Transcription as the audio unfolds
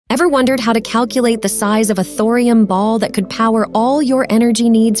Ever wondered how to calculate the size of a thorium ball that could power all your energy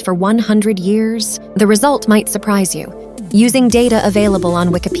needs for 100 years? The result might surprise you. Using data available on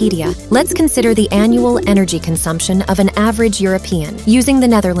Wikipedia, let's consider the annual energy consumption of an average European, using the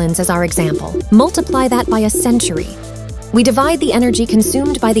Netherlands as our example. Multiply that by a century. We divide the energy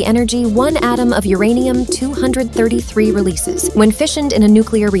consumed by the energy one atom of uranium-233 releases when fissioned in a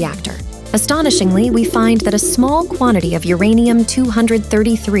nuclear reactor. Astonishingly, we find that a small quantity of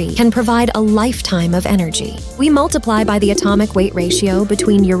uranium-233 can provide a lifetime of energy. We multiply by the atomic weight ratio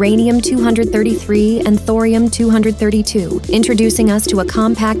between uranium-233 and thorium-232, introducing us to a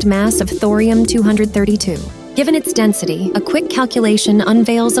compact mass of thorium-232. Given its density, a quick calculation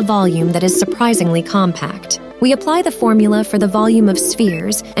unveils a volume that is surprisingly compact. We apply the formula for the volume of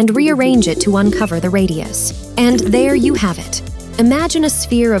spheres and rearrange it to uncover the radius. And there you have it. Imagine a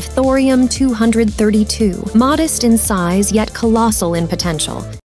sphere of thorium-232, modest in size yet colossal in potential.